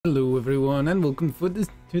Hello everyone and welcome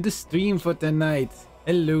to the stream for tonight.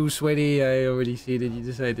 Hello Sweaty, I already see that you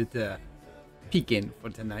decided to peek in for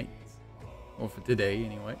tonight. Or for today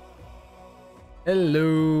anyway.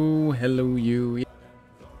 Hello you.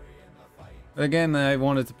 Again, I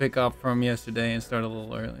wanted to pick up from yesterday and start a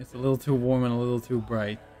little early. It's a little too warm and a little too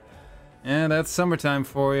bright. And that's summertime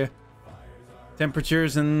for you.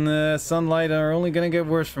 Temperatures and sunlight are only gonna get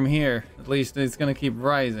worse from here. At least it's gonna keep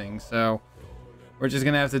rising, so we're just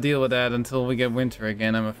gonna have to deal with that until we get winter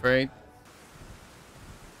again, I'm afraid.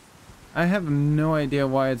 I have no idea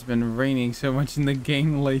why it's been raining so much in the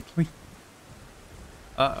game lately.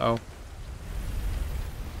 Uh-oh.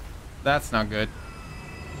 That's not good.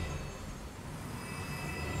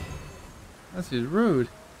 That's just rude.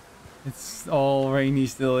 It's all rainy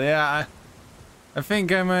still. Yeah, I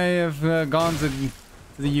think I may have gone to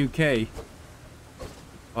the UK.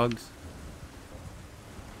 Bugs.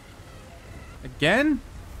 Again?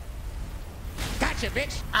 Gotcha,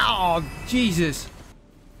 bitch! Oh, Jesus!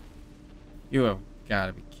 You have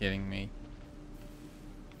gotta be kidding me.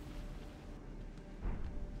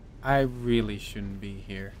 I really shouldn't be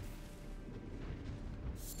here.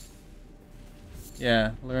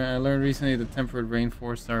 Yeah, I learned recently that temperate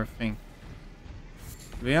rainforests are a thing.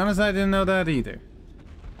 To be honest, I didn't know that either.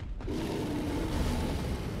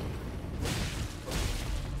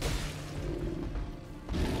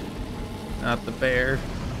 Not the bear.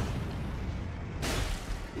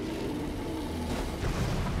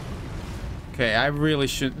 Okay, I really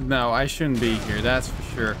should... No, I shouldn't be here, that's for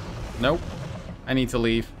sure. Nope. I need to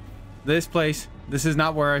leave. This place, this is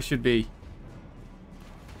not where I should be.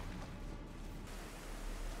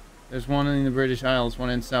 There's one in the British Isles, one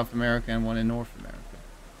in South America, and one in North America.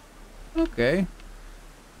 Okay.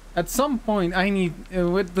 At some point, I need...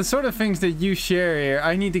 with the sort of things that you share here,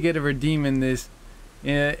 I need to get a redeem in this...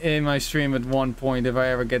 in my stream at one point, if I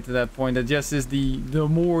ever get to that point. That just is the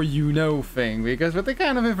more you know thing, because with the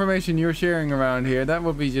kind of information you're sharing around here, that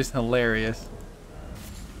would be just hilarious.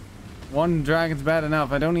 One dragon's bad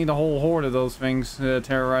enough. I don't need a whole horde of those things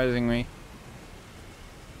terrorizing me.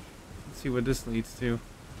 Let's see what this leads to.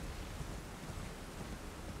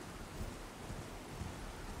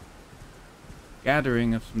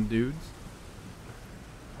 Gathering of some dudes.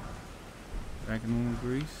 Dragon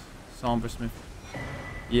grease. Somber smith.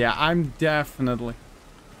 Yeah, I'm definitely...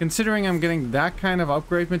 Considering I'm getting that kind of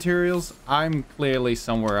upgrade materials, I'm clearly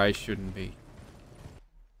somewhere I shouldn't be.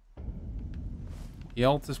 The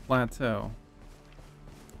Altus Plateau.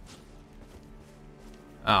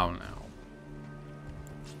 Oh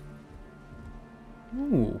no.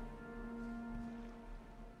 Ooh.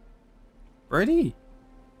 Pretty.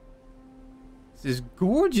 This is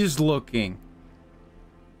gorgeous looking.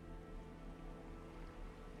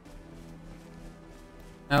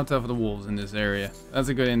 How tough are the wolves in this area? That's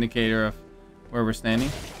a good indicator of where we're standing.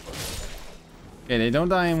 Okay, they don't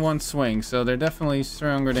die in one swing, so they're definitely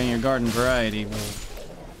stronger than your garden variety wolves.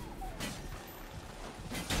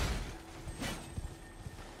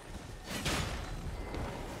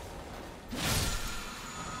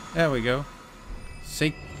 There we go.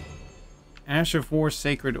 Ash of War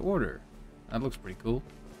Sacred Order. That looks pretty cool.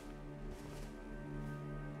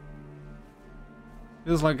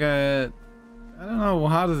 Feels like a... I don't know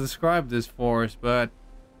how to describe this forest, but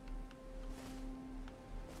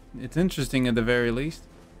it's interesting at the very least.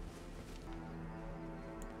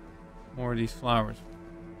 More of these flowers.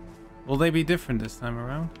 Will they be different this time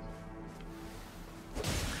around?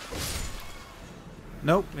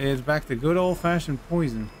 Nope, it's back to good old-fashioned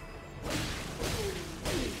poison.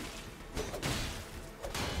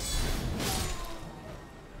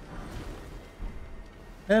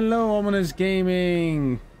 Hello, Ominous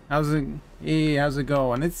Gaming! How's it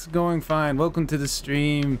going? It's going fine. Welcome to the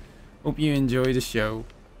stream. Hope you enjoy the show.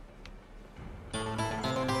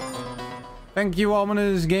 Thank you,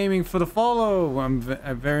 Ominous Gaming, for the follow.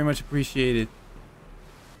 I very much appreciate it.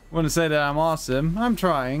 I want to say that I'm awesome. I'm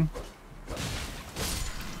trying.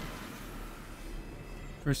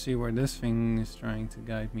 First, see where this thing is trying to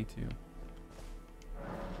guide me to.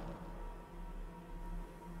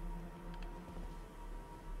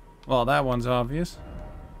 Well, that one's obvious.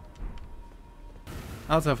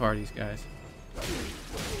 How tough are these guys?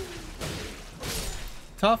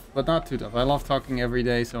 Tough, but not too tough. I love talking every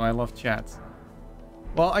day, so I love chats.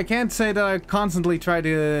 Well, I can't say that I constantly try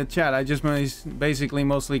to chat. I just basically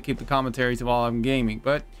mostly keep the commentary to while I'm gaming.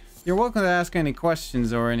 But you're welcome to ask any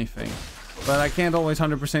questions or anything. But I can't always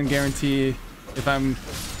 100% guarantee if I'm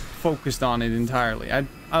focused on it entirely. I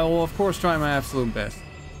will, of course, try my absolute best.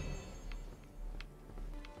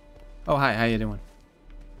 Oh, hi. How you doing?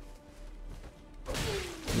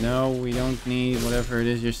 No, we don't need whatever it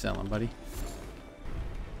is you're selling, buddy.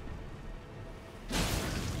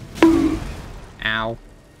 Ow.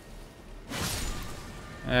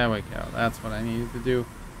 There we go. That's what I needed to do.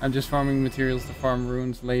 I'm just farming materials to farm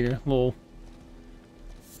runes later. Lol.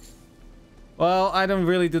 Well, I don't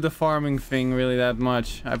really do the farming thing really that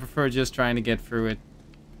much. I prefer just trying to get through it.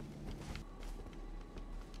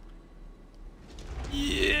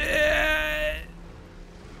 Yeah!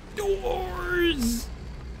 Doors!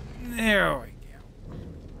 There we go.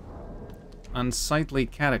 Unsightly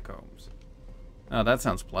catacombs. Oh, that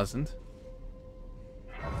sounds pleasant.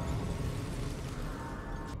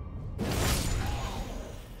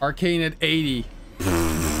 Arcane at 80.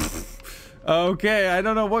 Okay, I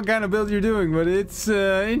don't know what kind of build you're doing, but it's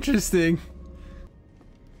interesting.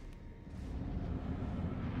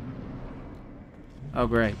 Oh,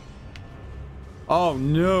 great. Oh,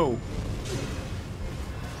 no.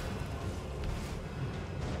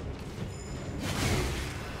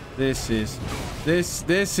 This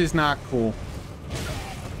is not cool.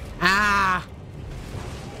 Ah!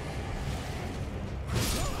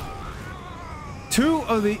 Two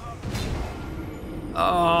of the...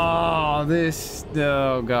 Oh, this...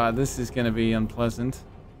 Oh, God. This is going to be unpleasant.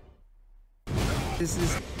 This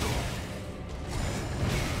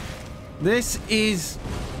is...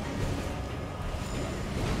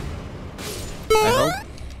 I hope.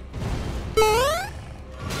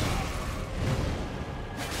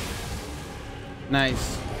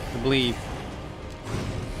 Nice. I believe.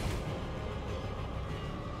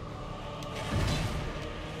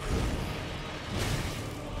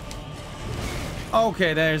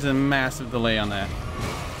 Okay, there's a massive delay on that.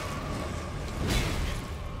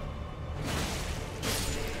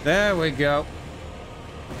 There we go.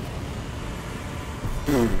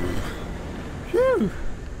 Phew.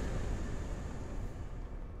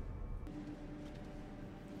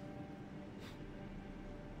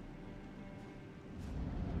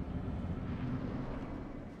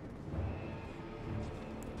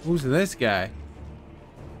 Who's this guy?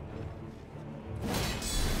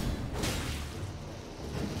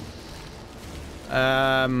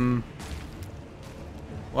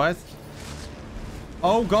 What?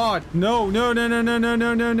 Oh God, no, no, no, no, no, no,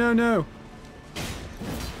 no, no, no, no.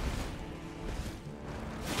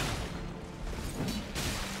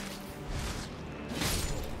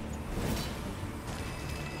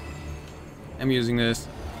 I'm using this.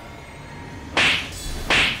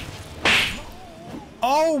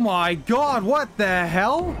 Oh my God, what the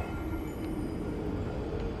hell?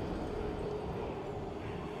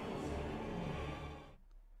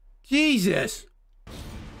 Jesus!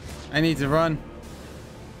 I need to run.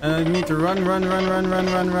 I need to run.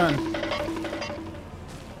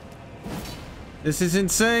 This is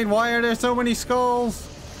insane. Why are there so many skulls?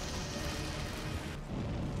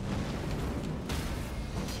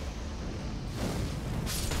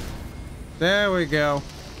 There we go.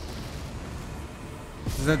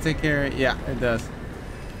 Does that take care of it? Yeah, it does.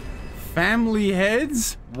 Family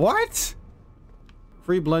heads? What?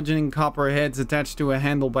 3 bludgeoning copper heads attached to a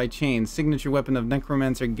handle by chains. Signature weapon of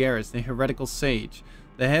Necromancer Garrus, the heretical sage.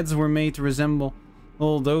 The heads were made to resemble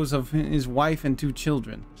those of his wife and 2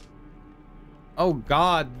 children. Oh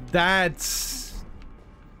God, that's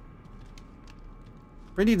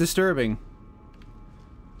pretty disturbing.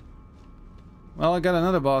 Well, I got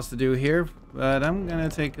another boss to do here, but I'm gonna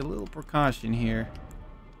take a little precaution here.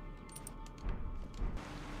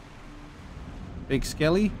 Big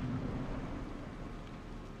Skelly?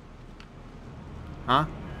 Huh?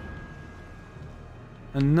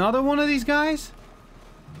 Another one of these guys?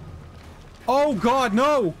 Oh God,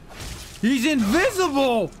 no! He's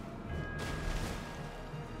invisible!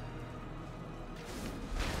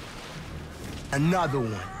 Another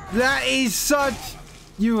one. That is such...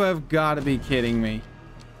 You have got to be kidding me.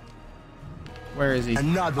 Where is he?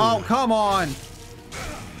 Another one. Come on!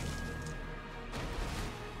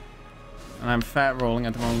 And I'm fat rolling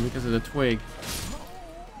at the moment because of the twig.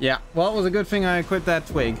 Yeah, well, it was a good thing I equipped that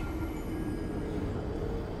twig.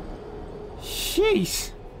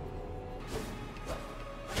 Jeez.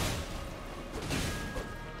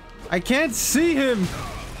 I can't see him.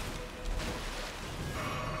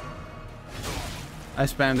 I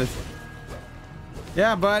spammed it.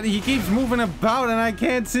 Yeah, but he keeps moving about and I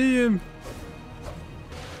can't see him.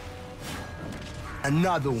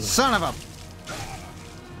 Another one. Son of a...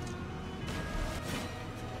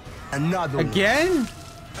 Another one. Again?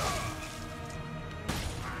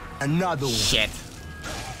 Another one. Shit.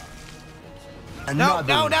 Another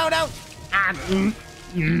no, one. no, no, no. Ah,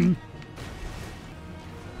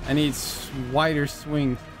 I need wider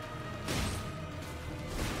swings.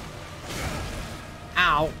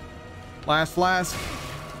 Ow. Last flask.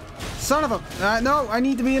 Son of a... no, I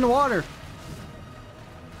need to be in the water.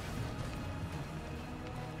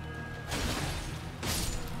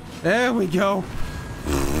 There we go.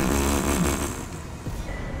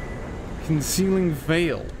 Concealing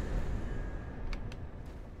veil.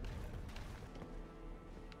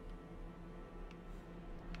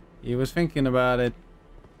 He was thinking about it.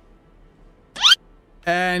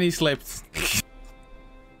 And he slipped.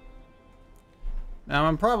 Now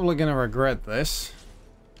I'm probably gonna regret this.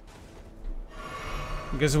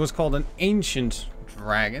 Because it was called an ancient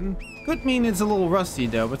dragon. Could mean it's a little rusty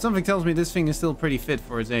though, but something tells me this thing is still pretty fit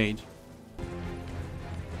for its age.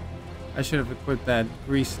 I should have equipped that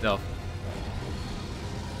grease stuff.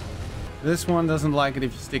 This one doesn't like it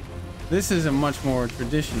if you stick... This is a much more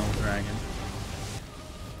traditional dragon.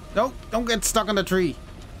 Nope, don't get stuck on the tree.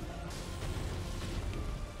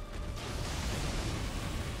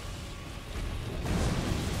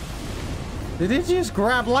 Did it just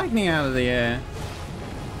grab lightning out of the air?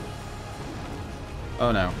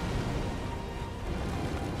 Oh no.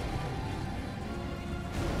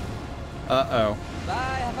 Uh-oh. Bye,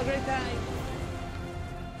 have a great time.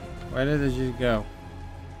 Where did it just go?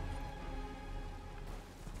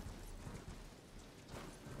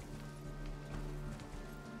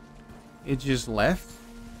 It just left?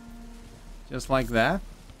 Just like that?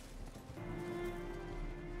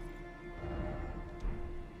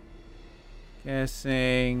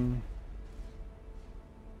 Guessing...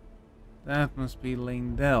 That must be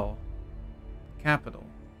Lindell, capital.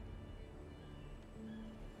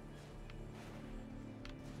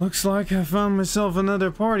 Looks like I found myself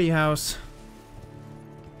another party house.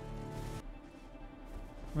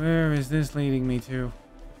 Where is this leading me to?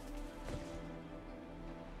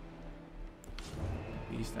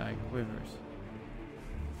 Beast Eye Quivers.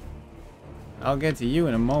 I'll get to you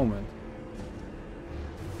in a moment.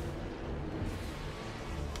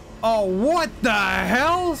 Oh, what the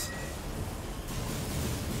hell?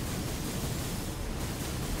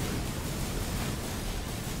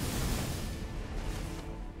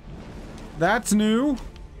 That's new.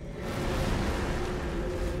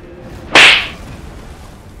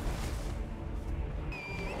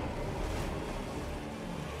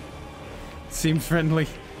 Seems friendly.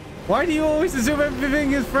 Why do you always assume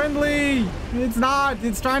everything is friendly? It's not.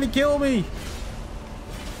 It's trying to kill me.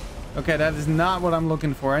 Okay, that is not what I'm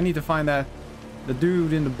looking for. I need to find the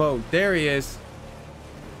dude in the boat. There he is.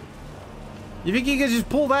 You think you can just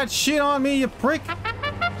pull that shit on me, you prick?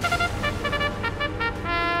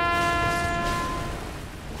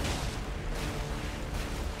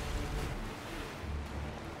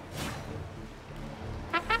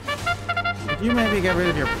 Could you maybe get rid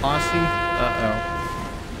of your posse? Uh-oh.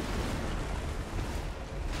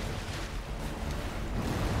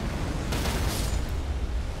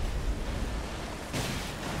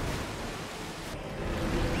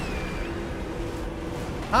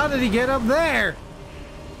 How did he get up there?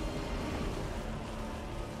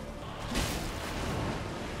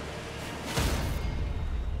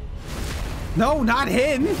 No, not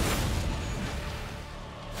him.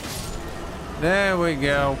 There we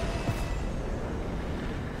go.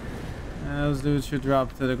 Those dudes should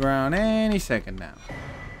drop to the ground any second now.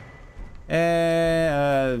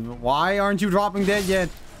 Why aren't you dropping dead yet?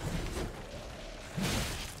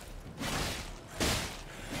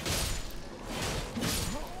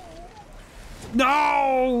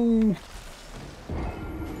 No!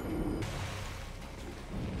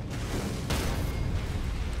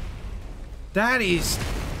 That is...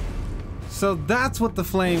 So that's what the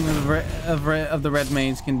flame of the red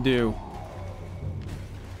mains can do.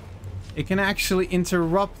 It can actually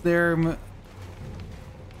interrupt their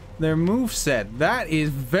moveset. That is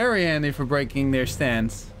very handy for breaking their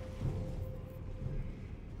stance.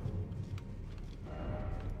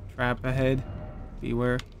 Trap ahead.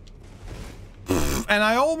 Beware. And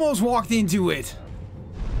I almost walked into it.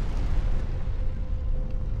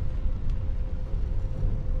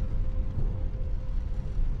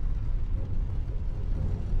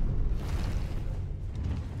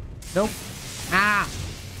 Nope. Ah!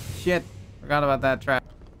 Shit. Forgot about that trap.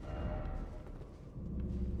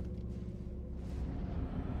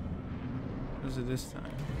 What is it this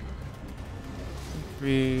time?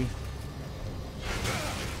 3.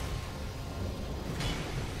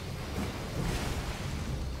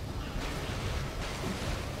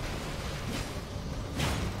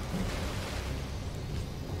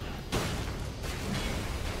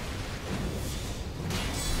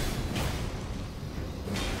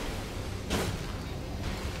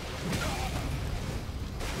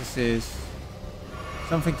 Is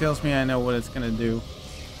something tells me I know what it's gonna do.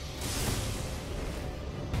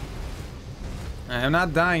 I'm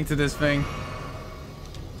not dying to this thing.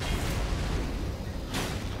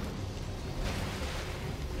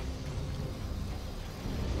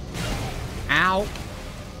 Ow.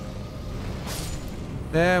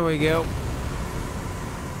 There we go.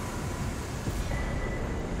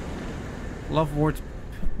 Lovewort's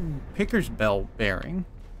Picker's Bell bearing.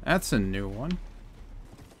 That's a new one.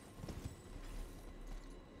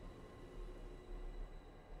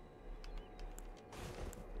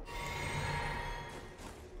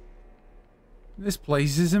 This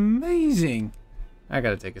place is amazing. I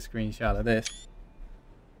gotta take a screenshot of this.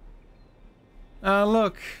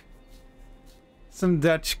 Look. Some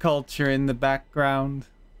Dutch culture in the background.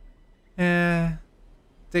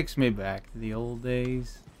 Takes me back to the old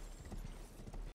days.